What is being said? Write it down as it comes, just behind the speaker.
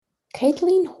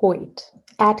Caitlin Hoyt,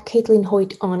 at Caitlin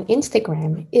Hoyt on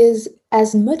Instagram, is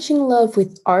as much in love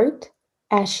with art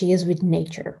as she is with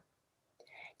nature.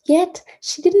 Yet,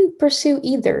 she didn't pursue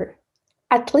either,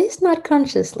 at least not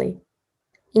consciously.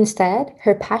 Instead,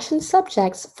 her passion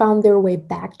subjects found their way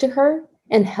back to her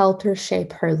and helped her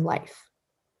shape her life.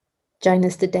 Join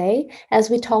us today as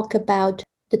we talk about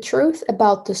the truth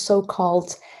about the so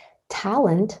called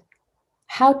talent,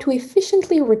 how to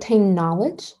efficiently retain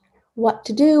knowledge, what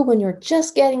to do when you're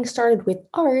just getting started with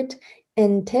art,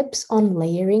 and tips on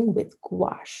layering with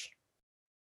gouache.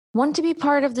 Want to be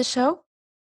part of the show?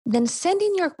 Then send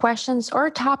in your questions or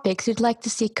topics you'd like to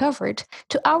see covered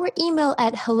to our email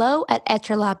at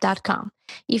hello@etralab.com.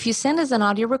 If you send us an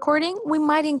audio recording, we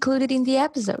might include it in the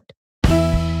episode.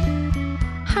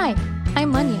 Hi,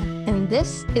 I'm Anya, and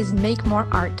this is Make More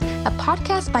Art, a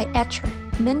podcast by Etra,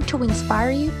 meant to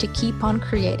inspire you to keep on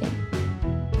creating.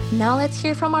 Now let's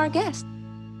hear from our guest.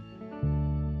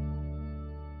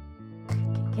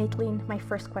 Caitlin, my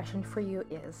first question for you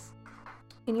is,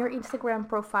 in your Instagram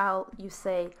profile, you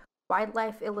say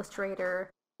wildlife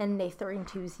illustrator and nature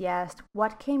enthusiast.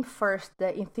 What came first,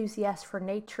 the enthusiast for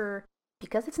nature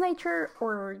because it's nature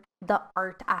or the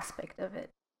art aspect of it?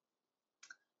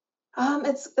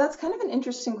 That's kind of an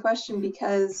interesting question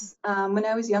because when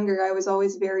I was younger, I was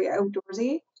always very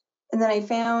outdoorsy, and then I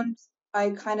found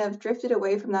I kind of drifted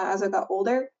away from that as I got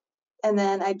older, and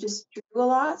then I just drew a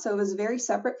lot, so it was very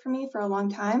separate for me for a long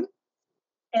time.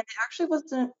 And it actually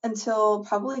wasn't until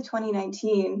probably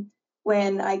 2019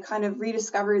 when I kind of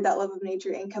rediscovered that love of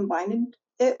nature and combined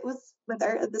it with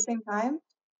art at the same time.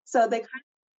 So they kind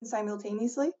of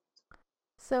simultaneously.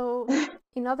 So,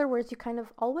 in other words, you kind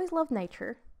of always loved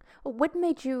nature. Why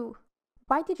did you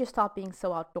stop being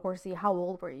so outdoorsy? How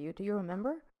old were you? Do you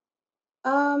remember?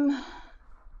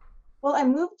 Well, I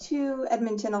moved to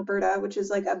Edmonton, Alberta, which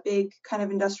is like a big kind of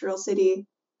industrial city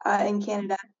in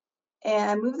Canada.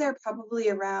 And I moved there probably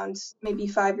around maybe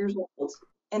 5 years old.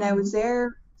 And I was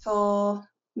there till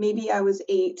maybe I was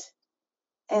 8.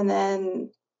 And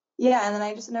then, and then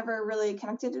I just never really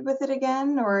connected with it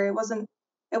again, or it wasn't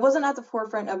at the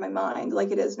forefront of my mind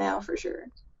like it is now for sure.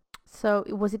 So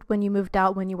was it when you moved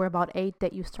out when you were about 8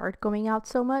 that you started going out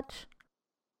so much?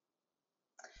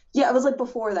 Yeah, it was like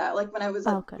before that, like when I was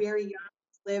very young,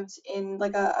 lived in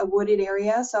like a wooded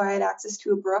area, so I had access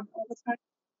to a brook all the time.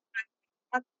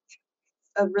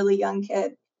 A really young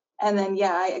kid. And then,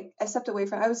 I stepped away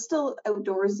from it. I was still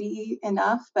outdoorsy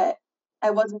enough, but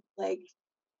I wasn't like,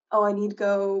 oh, I need to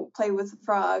go play with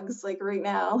frogs like right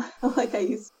now, like I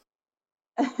used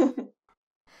to.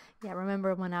 Yeah, I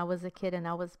remember when I was a kid and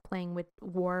I was playing with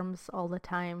worms all the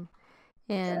time.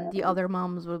 And the other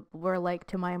moms were like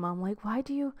to my mom, like, what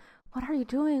are you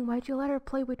doing? Why'd you let her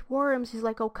play with worms? She's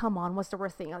like, oh, come on, what's the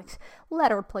worst thing? Like,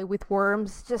 let her play with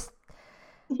worms. Just,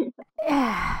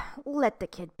 let the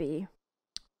kid be.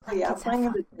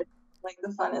 Playing with the kids is like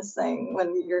the funnest thing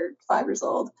when you're 5 years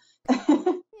old.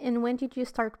 And when did you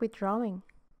start with drawing?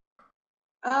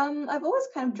 I've always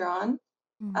kind of drawn.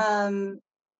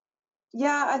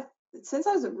 Since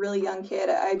I was a really young kid,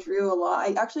 I drew a lot.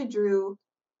 I actually drew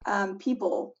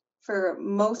people for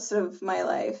most of my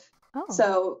life. Oh.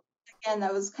 So again,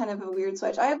 that was kind of a weird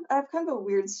switch. I have kind of a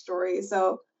weird story.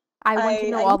 So I want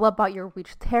to know all about your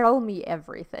witch. Tell me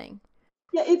everything.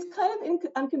 Yeah, it's kind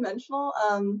of unconventional.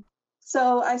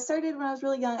 So I started when I was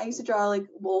really young. I used to draw like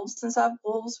wolves and stuff.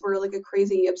 Wolves were like a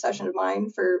crazy obsession of mine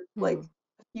for like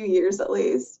a few years at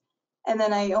least. And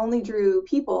then I only drew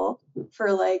people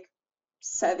for like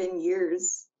 7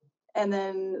 years. And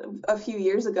then a few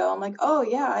years ago, I'm like, oh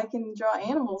yeah, I can draw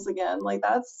animals again. Like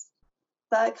that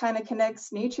kind of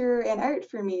connects nature and art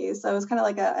for me. So it was kind of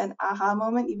like an aha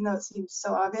moment, even though it seems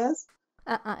so obvious.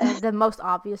 The most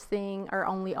obvious thing are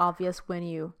only obvious when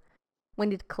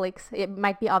it clicks. It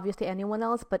might be obvious to anyone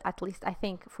else, but at least I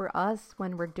think for us,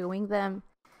 when we're doing them,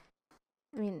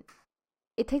 I mean,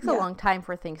 it takes a long time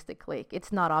for things to click.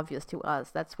 It's not obvious to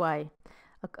us. That's why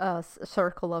a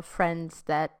circle of friends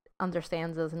that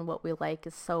understands us and what we like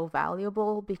is so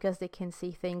valuable, because they can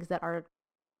see things that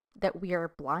we are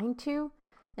blind to,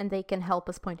 and they can help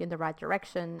us point in the right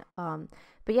direction.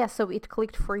 But yeah, so it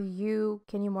clicked for you.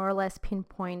 Can you more or less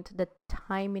pinpoint the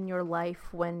time in your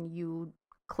life when you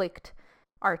clicked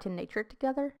art and nature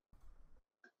together?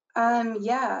 For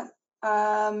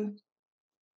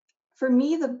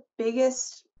me, the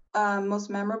biggest, most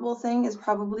memorable thing is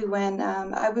probably when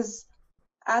I was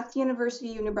at the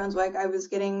University of New Brunswick. I was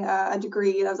getting a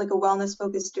degree. That was like a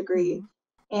wellness-focused degree.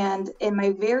 And in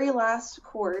my very last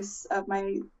course of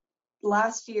my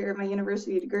last year of my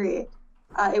university degree,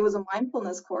 it was a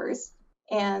mindfulness course.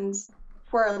 And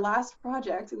for our last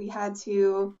project, we had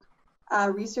to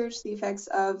researched the effects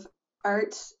of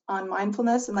art on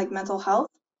mindfulness and like mental health.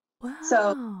 Wow.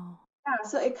 So yeah,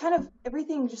 so it kind of,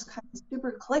 everything just kind of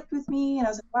super clicked with me, and I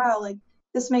was like, wow, like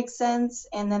this makes sense.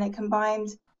 And then it combined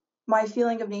my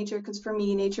feeling of nature, because for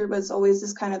me, nature was always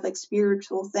this kind of like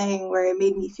spiritual thing where it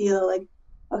made me feel like,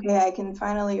 okay, I can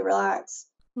finally relax.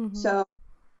 Mm-hmm. So,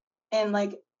 and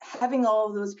like having all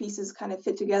of those pieces kind of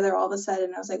fit together all of a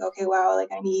sudden, I was like, okay, wow, like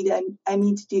I need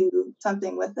to do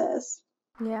something with this.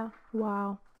 Yeah.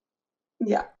 Wow.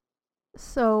 Yeah.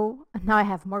 So now I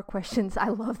have more questions. I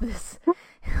love this.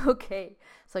 Okay.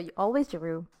 So you always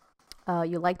drew.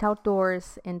 You liked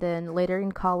outdoors, and then later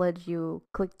in college, you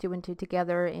clicked two and two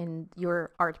together, and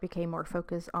your art became more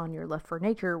focused on your love for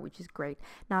nature, which is great.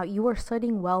 Now you were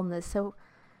studying wellness. So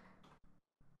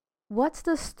what's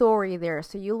the story there?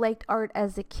 So you liked art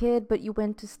as a kid, but you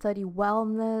went to study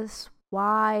wellness.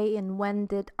 Why and when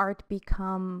did art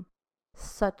become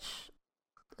such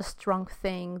a strong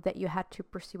thing that you had to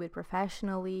pursue it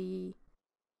professionally?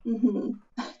 Mm-hmm.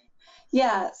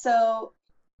 Yeah. So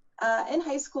in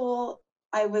high school,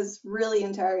 I was really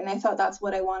into art, and I thought that's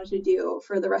what I wanted to do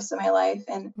for the rest of my life.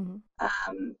 Mm-hmm.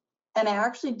 And I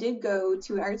actually did go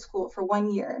to an art school for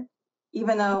 1 year,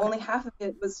 even though Okay. only half of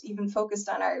it was even focused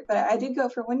on art. But I did go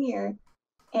for 1 year,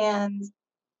 and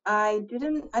I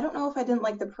don't know if I didn't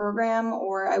like the program,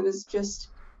 or I was just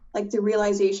like the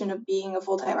realization of being a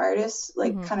full-time artist,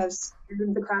 like Mm-hmm. kind of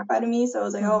scared the crap out of me. So I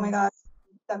was like, oh Mm-hmm. my God,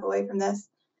 step away from this.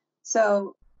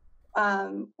 So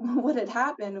what had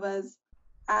happened was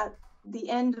at the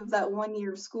end of that 1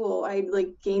 year of school, I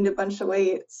like gained a bunch of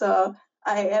weight. So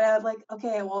I was like,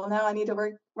 okay, well now I need to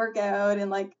work out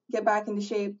and like get back into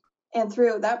shape. And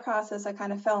through that process, I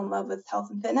kind of fell in love with health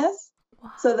and fitness.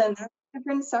 Wow. So then that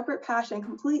different separate passion,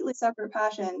 completely separate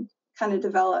passion, kind of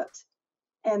developed.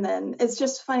 And then it's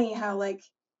just funny how like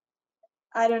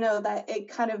I don't know that it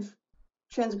kind of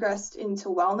transgressed into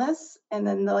wellness, and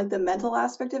then the mental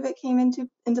aspect of it came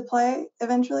into play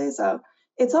eventually. So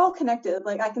it's all connected.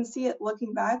 Like I can see it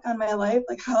looking back on my life,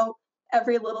 like how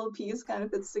every little piece kind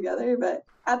of fits together. But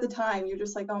at the time, you're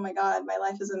just like, oh my God, my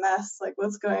life is a mess. Like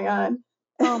what's going on?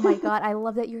 Oh my God, I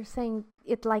love that you're saying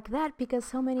it like that because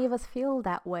so many of us feel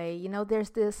that way. You know,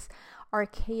 there's this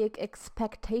archaic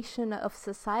expectation of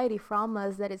society from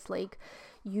us that it's like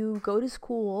you go to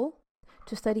school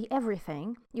to study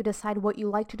everything, you decide what you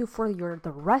like to do for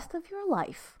the rest of your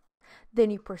life.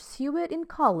 Then you pursue it in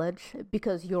college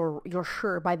because you're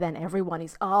sure by then everyone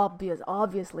is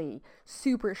obviously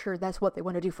super sure that's what they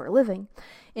want to do for a living.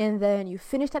 And then you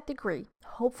finish that degree,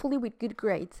 hopefully with good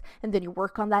grades, and then you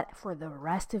work on that for the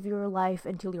rest of your life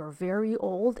until you're very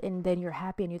old, and then you're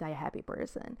happy and you die a happy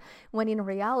person. When in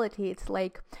reality, it's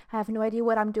like, I have no idea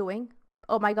what I'm doing.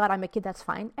 Oh my God, I'm a kid, that's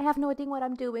fine. I have no idea what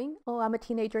I'm doing. Oh, I'm a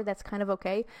teenager, that's kind of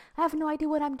okay. I have no idea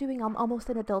what I'm doing. I'm almost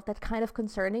an adult, that's kind of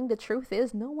concerning. The truth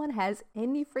is, no one has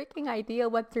any freaking idea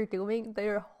what they're doing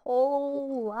their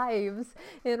whole lives,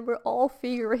 and we're all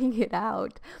figuring it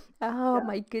out. Oh Yeah.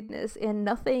 my goodness. And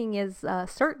nothing is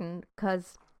certain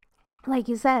because, like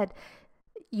you said,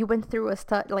 you went through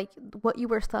like what you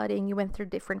were studying, you went through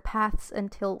different paths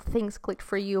until things clicked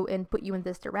for you and put you in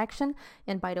this direction.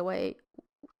 And by the way,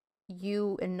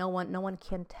 you and no one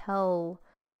can tell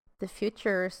the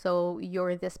future, so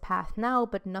you're this path now,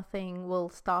 but nothing will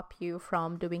stop you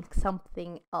from doing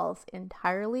something else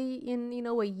entirely in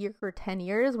a year or 10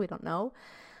 years, we don't know.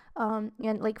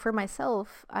 And like for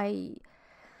myself, I'm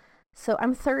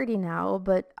 30 now,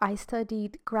 but I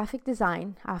studied graphic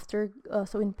design after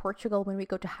so in Portugal, when we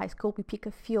go to high school, we pick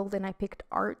a field, and I picked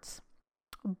arts.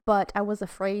 But I was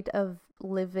afraid of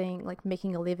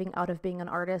making a living out of being an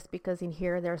artist, because in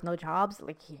here there's no jobs,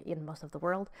 like in most of the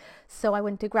world. So I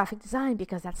went to graphic design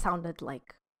because that sounded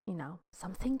like,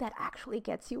 something that actually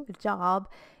gets you a job.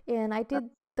 And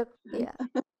yeah,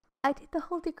 I did the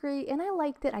whole degree, and I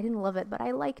liked it. I didn't love it, but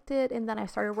I liked it. And then I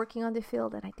started working on the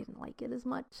field, and I didn't like it as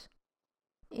much.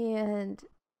 And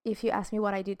if you ask me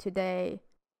what I do today,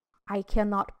 I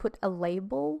cannot put a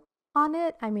label on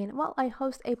it. I mean, well, I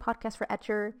host a podcast for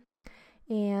Etcher,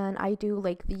 and I do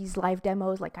like these live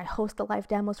demos. Like I host the live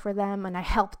demos for them, and I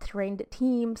help train the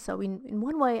team. So in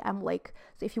one way, I'm like,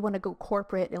 so if you want to go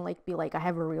corporate and like be like, I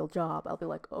have a real job, I'll be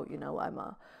like, oh, I'm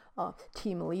a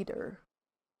team leader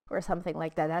or something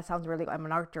like that. That sounds really good. I'm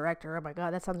an art director. Oh my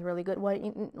God, that sounds really good. What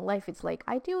in life, it's like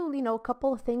I do, a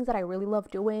couple of things that I really love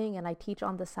doing, and I teach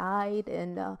on the side,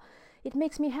 and it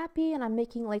makes me happy, and I'm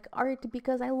making like art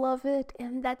because I love it,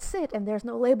 and that's it. And there's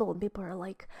no label, and people are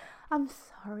like, I'm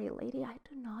sorry, lady, I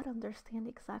do not understand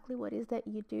exactly what is that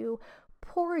you do.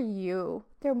 Poor you.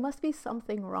 There must be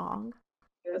something wrong.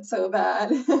 It's so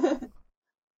bad.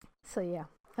 So yeah.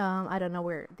 I don't know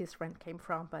where this rant came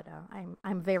from, but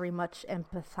I'm very much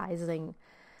empathizing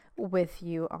with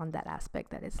you on that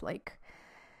aspect. That it's like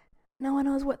no one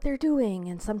knows what they're doing,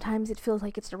 and sometimes it feels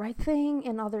like it's the right thing,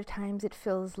 and other times it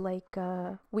feels like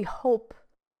we hope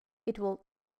it will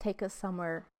take us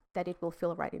somewhere that it will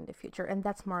feel right in the future. And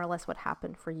that's more or less what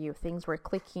happened for you. Things were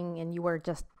clicking, and you were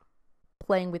just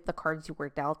playing with the cards you were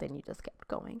dealt, and you just kept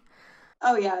going.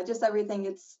 Oh yeah, just everything.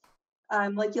 It's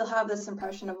like you'll have this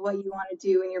impression of what you want to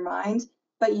do in your mind,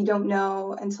 but you don't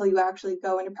know until you actually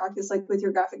go into practice. Like with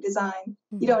your graphic design,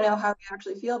 you don't know how you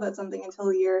actually feel about something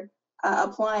until you're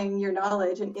applying your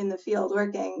knowledge in the field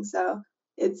working. So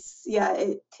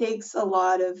it takes a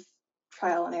lot of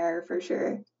trial and error for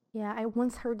sure. Yeah, I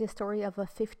once heard the story of a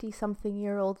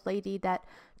 50-something-year-old lady that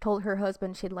told her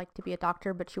husband she'd like to be a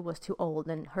doctor, but she was too old.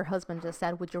 And her husband just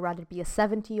said, would you rather be a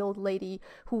 70-year-old lady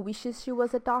who wishes she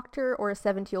was a doctor, or a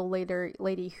 70-year-old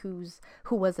lady who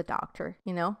was a doctor,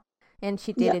 you know? And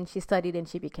she did, and she studied, and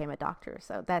she became a doctor.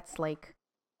 So that's like...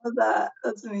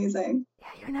 That's amazing. Yeah,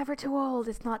 you're never too old.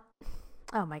 It's not...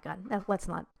 Oh my God, let's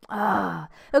not.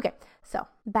 Okay, so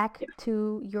back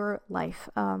to your life.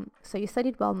 So you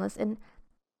studied wellness, and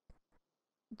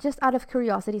just out of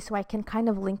curiosity, so I can kind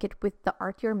of link it with the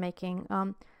art you're making,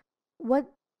 what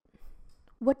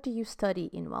do you study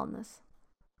in wellness?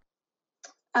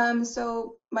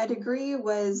 So my degree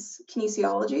was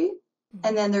kinesiology,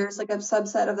 and then there's like a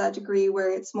subset of that degree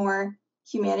where it's more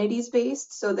humanities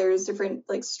based. So there's different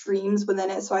like streams within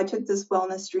it. So I took this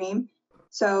wellness stream.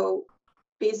 So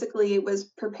basically it was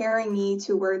preparing me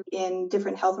to work in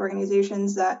different health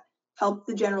organizations that help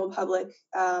the general public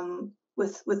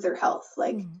with their health,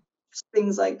 like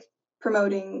things like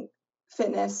promoting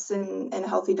fitness and a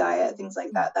healthy diet, things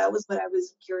like that. That was what I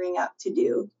was gearing up to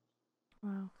do.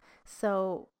 Wow.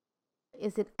 So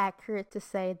is it accurate to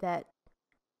say that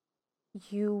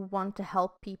you want to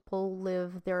help people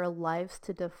live their lives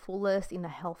to the fullest in a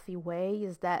healthy way?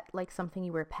 Is that like something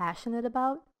you were passionate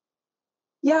about?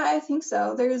 Yeah, I think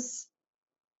so.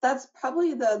 That's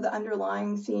probably the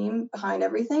underlying theme behind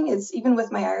everything. It's even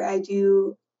with my art,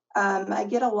 I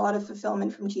get a lot of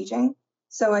fulfillment from teaching.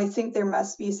 So I think there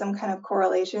must be some kind of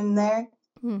correlation there.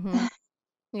 Mm-hmm.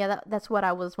 Yeah, that's what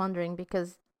I was wondering,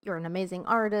 because you're an amazing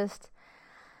artist,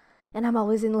 and I'm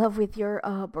always in love with your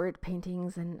bird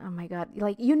paintings, and oh my God,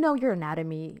 like, you know your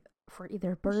anatomy for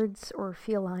either birds or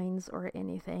felines or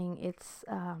anything. It's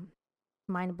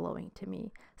mind-blowing to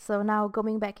me. So now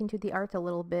going back into the art a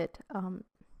little bit,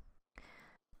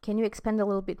 can you expand a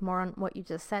little bit more on what you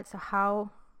just said? So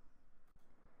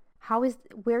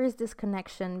where is this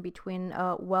connection between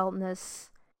wellness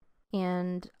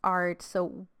and art?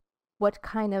 So what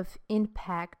kind of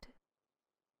impact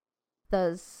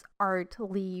does art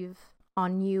leave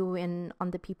on you and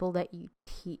on the people that you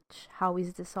teach? How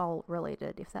is this all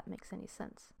related, if that makes any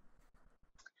sense?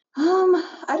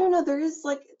 I don't know. There is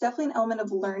like definitely an element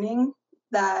of learning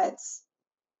that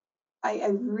I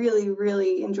really,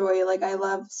 really enjoy. Like I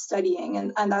love studying,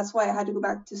 and that's why I had to go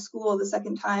back to school the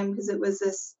second time, because it was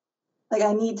this, like,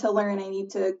 I need to learn, I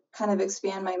need to kind of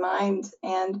expand my mind.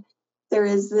 And there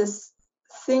is this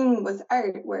thing with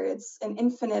art where it's an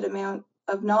infinite amount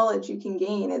of knowledge you can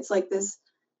gain. It's like this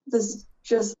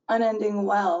just unending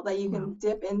well that you can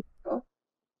dip into.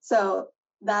 So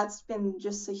that's been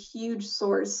just a huge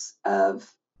source of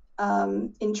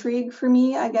intrigue for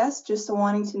me, I guess, just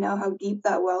wanting to know how deep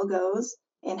that well goes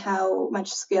and how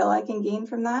much skill I can gain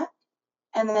from that.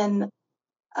 And then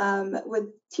with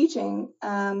teaching,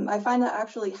 I find that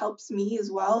actually helps me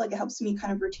as well. Like it helps me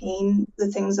kind of retain the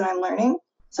things that I'm learning.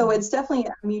 So it's definitely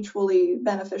a mutually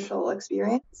beneficial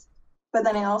experience. But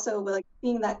then I also like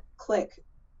seeing that click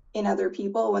in other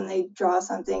people when they draw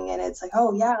something and it's like,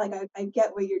 oh yeah, like I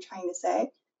get what you're trying to say.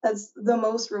 That's the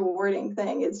most rewarding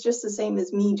thing. It's just the same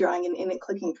as me drawing and it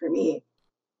clicking for me.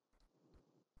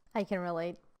 I can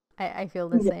relate. I feel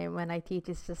the same when I teach.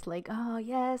 It's just like, oh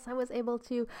yes, I was able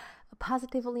to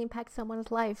positively impact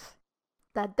someone's life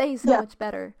that day so much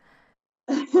better.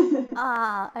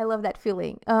 I love that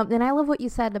feeling. And I love what you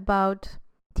said about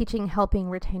teaching helping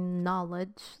retain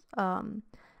knowledge.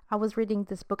 I was reading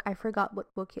this book, I forgot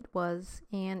what book it was,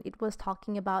 and it was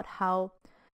talking about how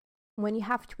when you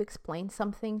have to explain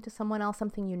something to someone else,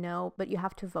 something you know, but you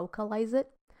have to vocalize it,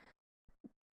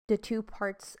 the two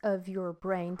parts of your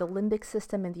brain, the limbic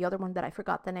system and the other one that I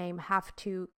forgot the name, have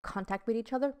to contact with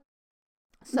each other.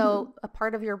 So a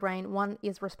part of your brain, one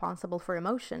is responsible for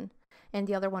emotion and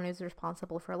the other one is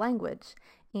responsible for language.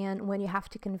 And when you have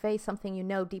to convey something you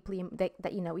know deeply,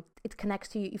 that you know, it connects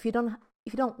to you. If you don't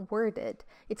if you don't word it,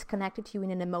 it's connected to you in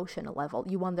an emotional level.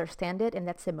 You understand it, and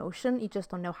that's emotion. You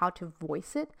just don't know how to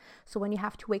voice it. So when you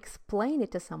have to explain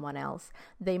it to someone else,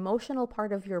 the emotional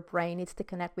part of your brain needs to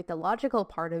connect with the logical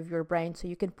part of your brain so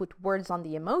you can put words on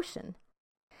the emotion.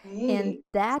 And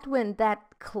that's when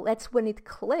it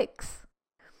clicks.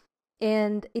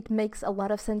 And it makes a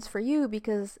lot of sense for you,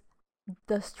 because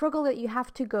the struggle that you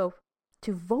have to go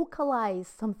to vocalize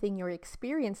something you're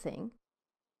experiencing,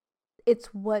 it's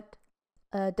what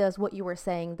does what you were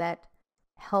saying, that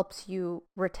helps you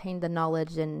retain the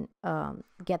knowledge and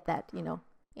get that,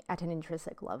 at an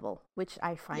intrinsic level, which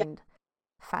I find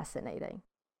fascinating.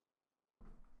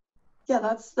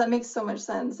 Yeah, that makes so much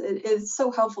sense. It is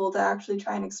so helpful to actually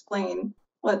try and explain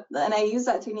and I use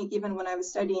that technique even when I was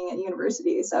studying at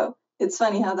university. So it's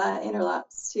funny how that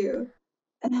interlaps too.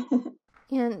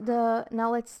 And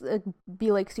now let's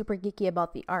be like super geeky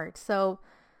about the art. So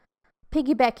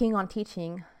piggybacking on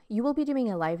teaching, you will be doing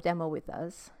a live demo with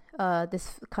us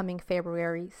this coming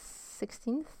February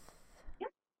 16th. Yeah.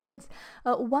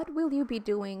 What will you be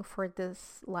doing for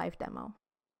this live demo?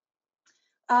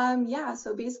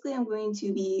 So basically I'm going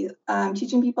to be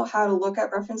teaching people how to look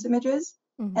at reference images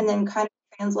and then kind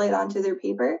of translate onto their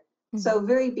paper. So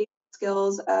very basic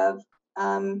skills of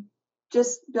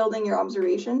just building your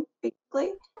observation,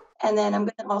 basically. And then I'm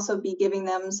going to also be giving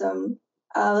them some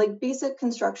basic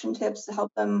construction tips to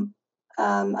help them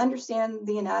understand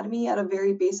the anatomy at a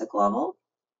very basic level.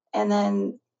 And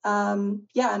then, and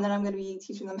then I'm going to be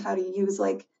teaching them how to use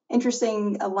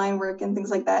interesting line work and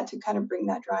things like that to kind of bring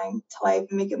that drawing to life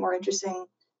and make it more interesting.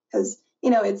 Because,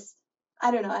 I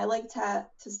don't know, I like to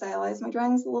stylize my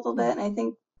drawings a little bit. And I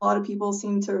think a lot of people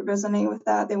seem to resonate with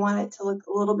that. They want it to look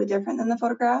a little bit different than the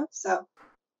photograph. So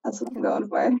that's what I'm going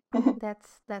for.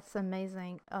 That's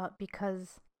amazing,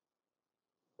 because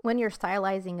when you're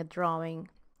stylizing a drawing,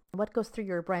 what goes through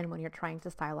your brain when you're trying to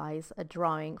stylize a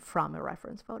drawing from a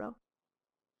reference photo?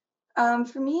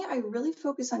 For me, I really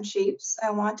focus on shapes.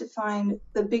 I want to find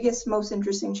the biggest, most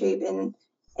interesting shape. And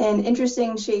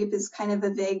interesting shape is kind of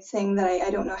a vague thing that I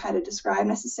don't know how to describe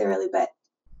necessarily, but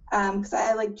because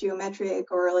I like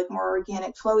geometric or more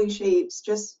organic flowy shapes,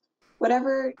 just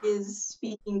whatever is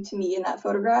speaking to me in that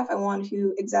photograph, I want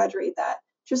to exaggerate that,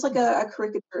 just like a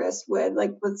caricaturist would,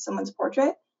 like with someone's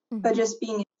portrait, but just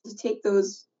being able to take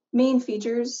those main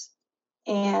features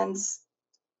and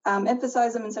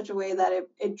emphasize them in such a way that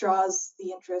it draws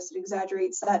the interest, it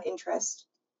exaggerates that interest.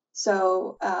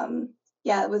 So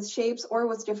with shapes or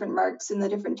with different marks and the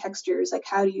different textures, like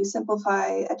how do you simplify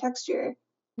a texture?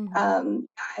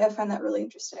 I find that really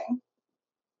interesting.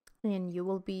 And you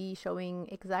will be showing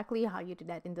exactly how you do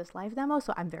that in this live demo,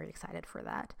 so I'm very excited for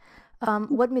that.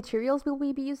 What materials will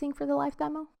we be using for the live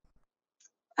demo?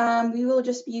 We will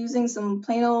just be using some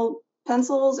plain old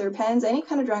pencils or pens, any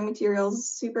kind of drawing materials,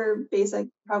 super basic,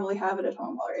 probably have it at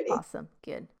home already. Awesome,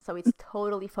 good. So it's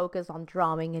totally focused on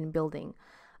drawing and building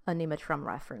an image from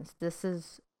reference. This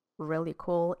is really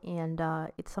cool, and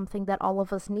it's something that all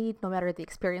of us need, no matter the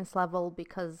experience level,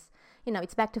 because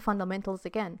it's back to fundamentals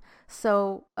again.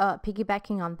 So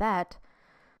piggybacking on that,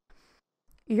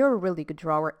 you're a really good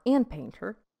drawer and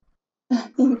painter.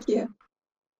 Thank you.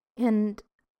 And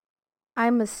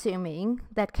I'm assuming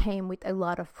that came with a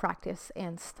lot of practice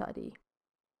and study.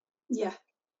 Yeah.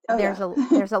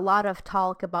 There's a lot of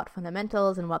talk about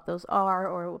fundamentals and what those are,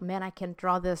 or man, I can't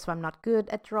draw this, so I'm not good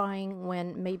at drawing,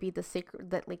 when maybe the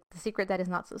secret that is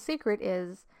not so secret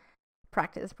is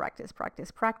practice, practice,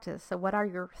 practice, practice. So what are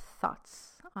your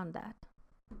thoughts on that?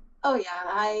 Oh yeah,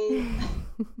 I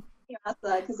asked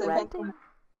that because I've been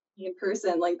in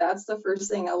person, that's the first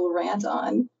thing I will rant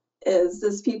on, is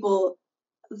this people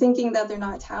thinking that they're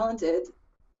not talented,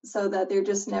 so that they're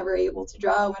just never able to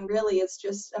draw, when really it's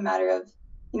just a matter of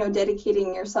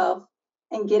dedicating yourself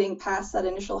and getting past that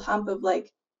initial hump of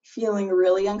feeling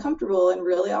really uncomfortable and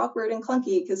really awkward and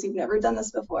clunky because you've never done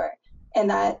this before. And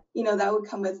that that would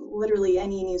come with literally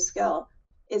any new skill.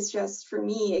 It's just, for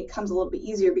me, it comes a little bit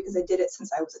easier because I did it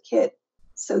since I was a kid.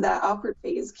 So that awkward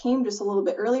phase came just a little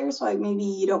bit earlier, so maybe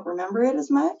you don't remember it as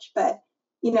much, but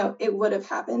it would have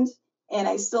happened. And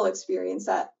I still experience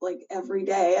that every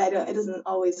day. It doesn't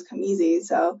always come easy.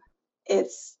 So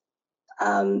it's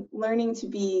learning to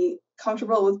be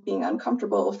comfortable with being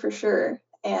uncomfortable, for sure.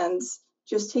 And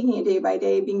just taking it day by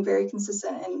day, being very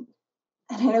consistent. And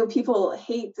I know people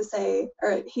hate to say,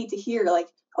 or hate to hear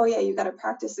oh yeah, you got to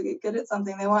practice to get good at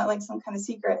something. They want some kind of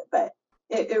secret, but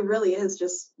it really is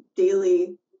just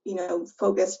daily,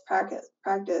 focused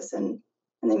practice, and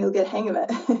then you'll get a hang of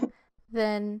it.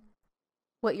 Then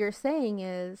what you're saying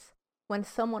is, when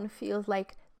someone feels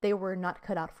like they were not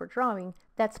cut out for drawing,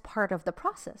 that's part of the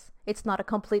process. It's not a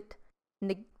complete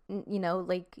like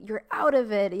you're out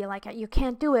of it, you're like you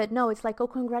can't do it. No, it's like, oh,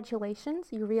 congratulations,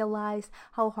 you realize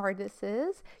how hard this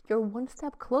is, you're one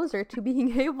step closer to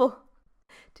being able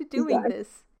to doing Exactly.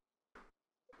 this.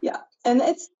 Yeah, and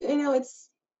it's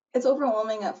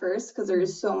overwhelming at first because there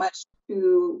is so much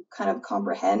to kind of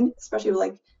comprehend, especially with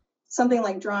like something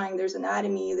like drawing. There's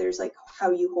anatomy, there's like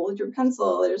how you hold your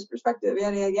pencil, there's perspective,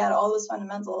 yada yada yada, all those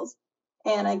fundamentals.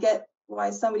 And I get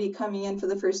why somebody coming in for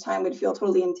the first time would feel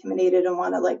totally intimidated and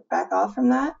want to like back off from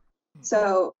that.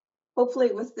 So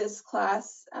hopefully with this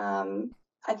class,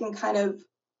 I can kind of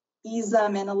ease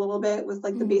them in a little bit with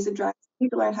like the basic drawing. You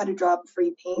need to learn how to draw before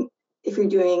you paint if you're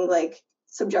doing like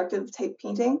subjective type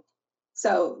painting.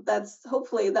 So that's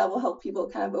hopefully that will help people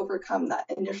kind of overcome that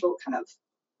initial kind of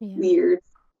weird,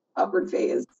 awkward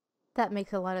phase. That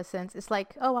makes a lot of sense. It's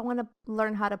like, oh, I want to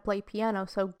learn how to play piano,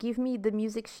 so give me the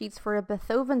music sheets for a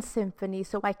Beethoven symphony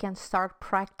so I can start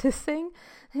practicing.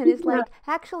 And it's like,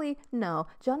 actually, no.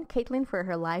 John Caitlin for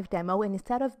her live demo, and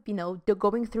instead of,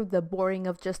 going through the boring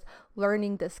of just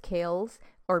learning the scales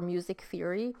or music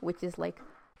theory, which is like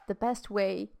the best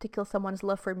way to kill someone's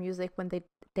love for music when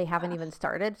they haven't even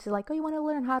started. She's like, oh, you want to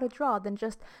learn how to draw? Then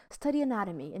just study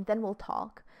anatomy, and then we'll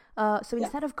talk. So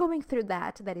instead of going through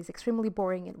that is extremely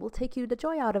boring and will take you the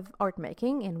joy out of art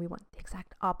making, and we want the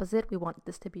exact opposite, we want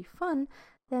this to be fun,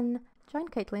 then join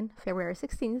Caitlin February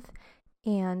 16th,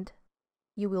 and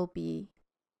you will be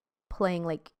playing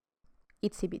like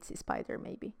Itsy Bitsy Spider,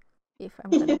 maybe, if I'm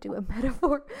gonna do a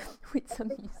metaphor with some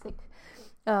music.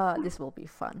 This will be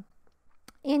fun.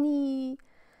 I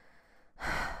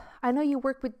know you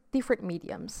work with different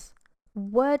mediums.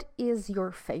 What is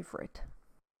your favorite?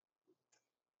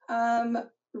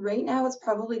 Right now it's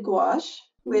probably gouache,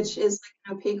 which is like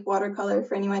an opaque watercolor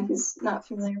for anyone who's not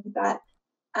familiar with that.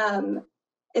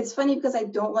 It's funny because I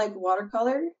don't like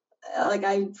watercolor.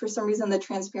 For some reason, the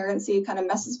transparency kind of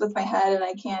messes with my head and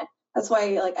I can't, that's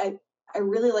why I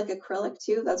really like acrylic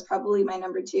too. That's probably my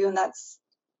number 2. And that's,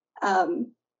 I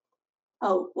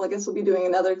guess we'll be doing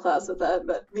another class with that,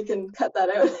 but we can cut that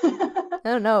out.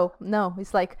 No.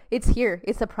 It's like, it's here.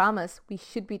 It's a promise. We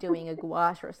should be doing a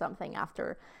gouache or something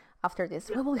after this.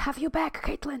 We will have you back,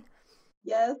 Caitlin.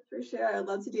 Yes, for sure. I'd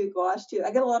love to do gouache too. I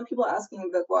get a lot of people asking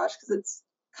about gouache because it's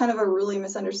kind of a really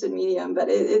misunderstood medium, but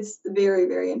it's very,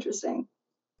 very interesting.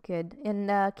 Good.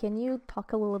 And can you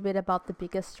talk a little bit about the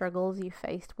biggest struggles you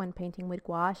faced when painting with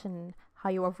gouache and how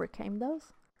you overcame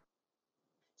those?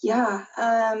 Yeah.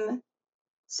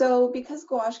 So because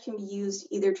gouache can be used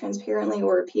either transparently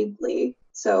or opaquely,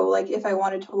 so like if I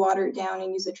wanted to water it down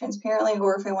and use it transparently,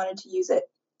 or if I wanted to use it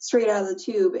straight out of the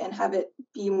tube and have it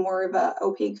be more of a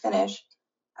opaque finish,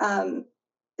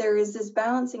 there is this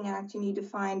balancing act you need to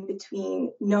find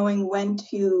between knowing when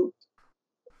to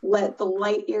let the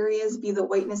light areas be the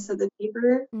whiteness of the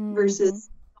paper versus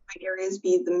the white areas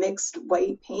be the mixed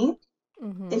white paint.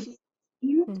 If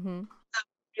you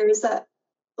there's that,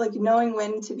 like, knowing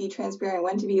when to be transparent,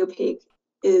 when to be opaque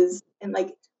is, and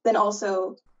like then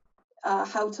also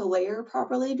how to layer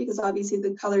properly, because obviously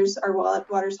the colors are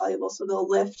water soluble, so they'll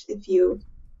lift if you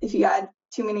add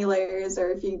too many layers or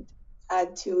if you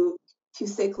add too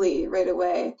thickly right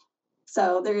away.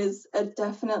 So there is a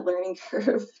definite learning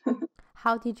curve.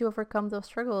 How did you overcome those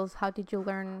struggles? How did you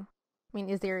learn? I mean,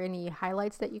 is there any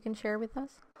highlights that you can share with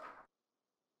us?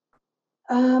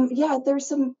 Yeah, there's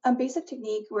some basic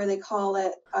technique where they call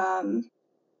it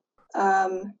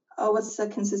what's the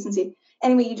consistency?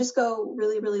 Anyway, you just go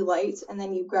really, really light, and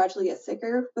then you gradually get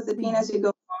thicker with the paint as you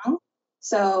go along.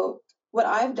 So what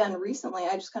I've done recently,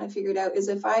 I just kind of figured out, is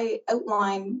if I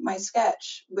outline my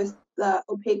sketch with the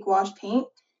opaque wash paint,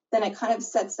 then it kind of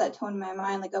sets that tone in my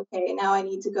mind, like, okay, now I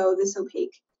need to go this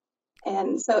opaque.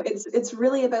 And so it's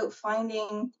really about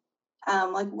finding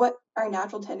like what our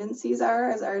natural tendencies are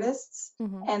as artists,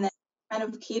 and then kind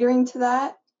of catering to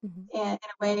that in a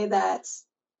way that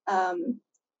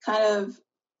kind of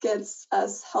gets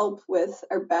us help with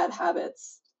our bad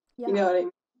habits. You know what I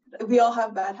mean? We all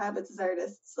have bad habits as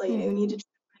artists. Like, we need to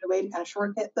find a way to kind of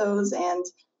shortcut those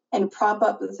and prop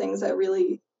up the things that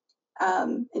really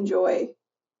enjoy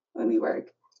when we work.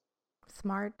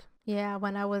 Smart. Yeah,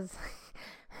 when I was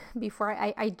before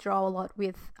I draw a lot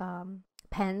with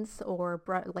pens or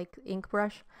like ink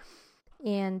brush,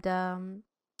 and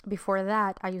before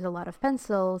that I use a lot of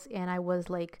pencils, and I was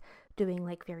like doing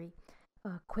like very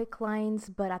quick lines,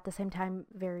 but at the same time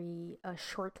very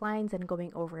short lines, and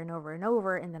going over and over and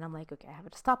over, and then I'm like, okay, I have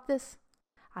to stop this.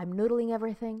 I'm noodling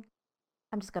everything.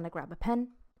 I'm just gonna grab a pen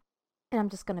and I'm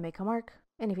just gonna make a mark,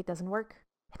 and if it doesn't work,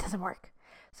 it doesn't work.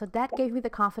 So that gave me the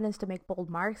confidence to make bold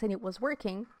marks, and it was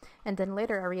working. And then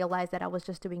later I realized that I was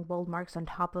just doing bold marks on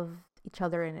top of each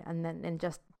other and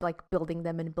just like building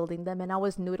them, and I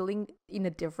was noodling in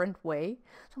a different way.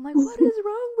 So I'm like, what is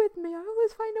wrong with me? I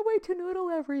always find a way to noodle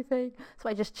everything. So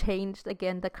I just changed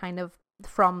again the kind of,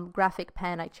 from graphic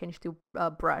pen I changed to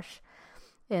brush.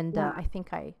 And I think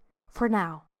for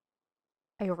now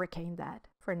I overcame that.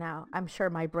 For now I'm sure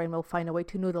my brain will find a way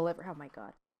to noodle oh my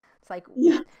god, it's like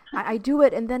I do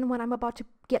it, and then when I'm about to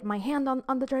get my hand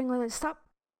on the drawing line, stop,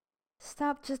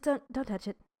 just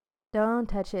don't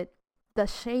touch it, the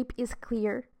shape is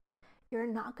clear, you're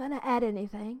not gonna add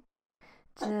anything,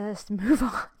 just move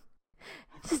on,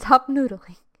 stop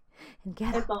noodling and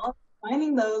get it's all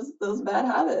finding those bad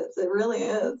habits. It really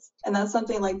is. And that's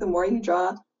something like the more you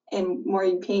draw and more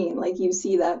you paint, like you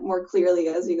see that more clearly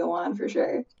as you go on, for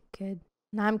sure. Good.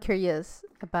 Now I'm curious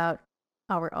about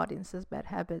our audience's bad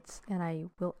habits, and I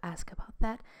will ask about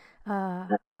that. I'm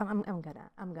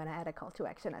gonna add a call to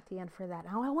action at the end for that.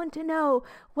 Now I want to know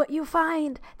what you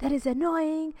find that is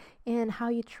annoying and how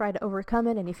you try to overcome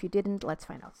it. And if you didn't, let's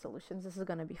find out solutions. This is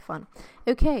gonna be fun.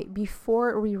 Okay,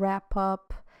 before we wrap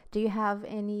up, do you have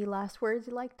any last words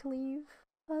you'd like to leave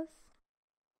us?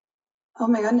 Oh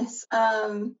my goodness.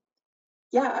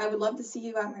 Yeah, I would love to see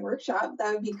you at my workshop.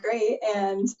 That would be great.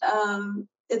 And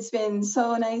it's been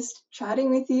so nice chatting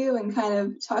with you and kind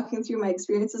of talking through my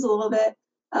experiences a little bit.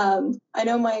 I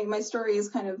know my story is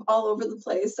kind of all over the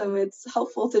place, so it's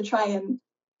helpful to try and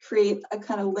create a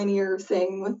kind of linear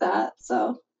thing with that.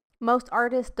 So most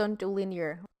artists don't do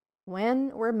linear.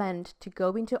 When we're meant to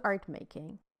go into art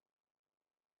making,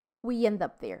 we end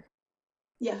up there.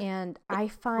 Yeah. And I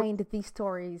find these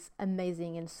stories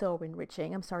amazing and so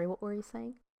enriching. I'm sorry, what were you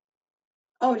saying?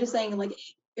 Oh, just saying, like,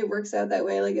 it works out that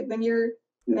way. Like, when you're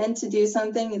meant to do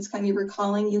something, it's kind of your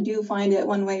calling. You do find it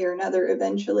one way or another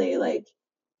eventually. Like,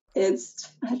 it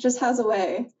just has a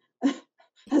way.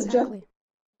 As Exactly. Jeff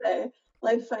say,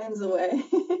 life finds a way.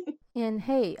 And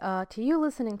hey, to you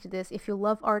listening to this, if you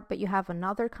love art but you have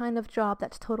another kind of job,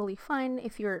 that's totally fine.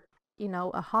 If you're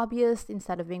a hobbyist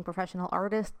instead of being a professional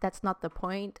artist, that's not the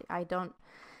point.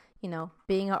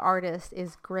 Being an artist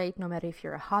is great no matter if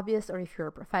you're a hobbyist or if you're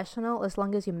a professional, as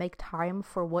long as you make time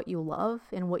for what you love,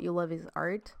 and what you love is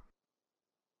art.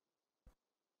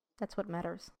 That's what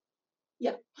matters.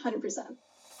 Yeah, 100%.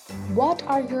 What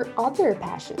are your other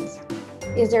passions?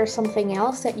 Is there something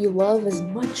else that you love as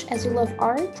much as you love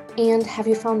art? And have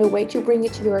you found a way to bring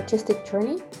it to your artistic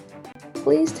journey?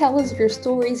 Please tell us your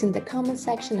stories in the comment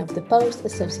section of the post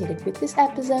associated with this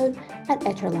episode at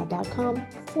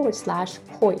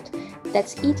etchrlab.com/Hoyt.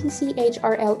 That's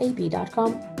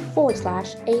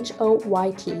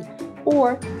etchrlab.com/HOYT.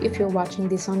 Or if you're watching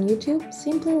this on YouTube,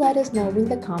 simply let us know in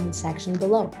the comment section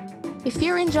below. If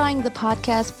you're enjoying the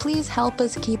podcast, please help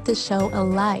us keep the show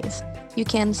alive. You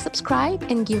can subscribe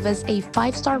and give us a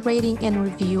 5-star rating and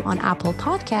review on Apple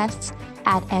Podcasts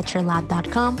at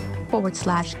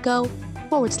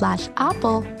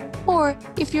etchrlab.com/go/Apple. Or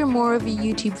if you're more of a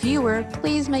YouTube viewer,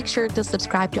 please make sure to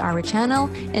subscribe to our channel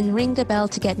and ring the bell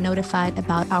to get notified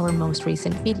about our most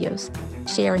recent videos.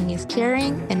 Sharing is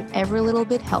caring, and every little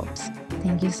bit helps.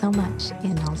 Thank you so much,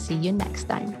 and I'll see you next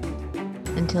time.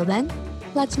 Until then,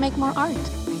 let's make more art.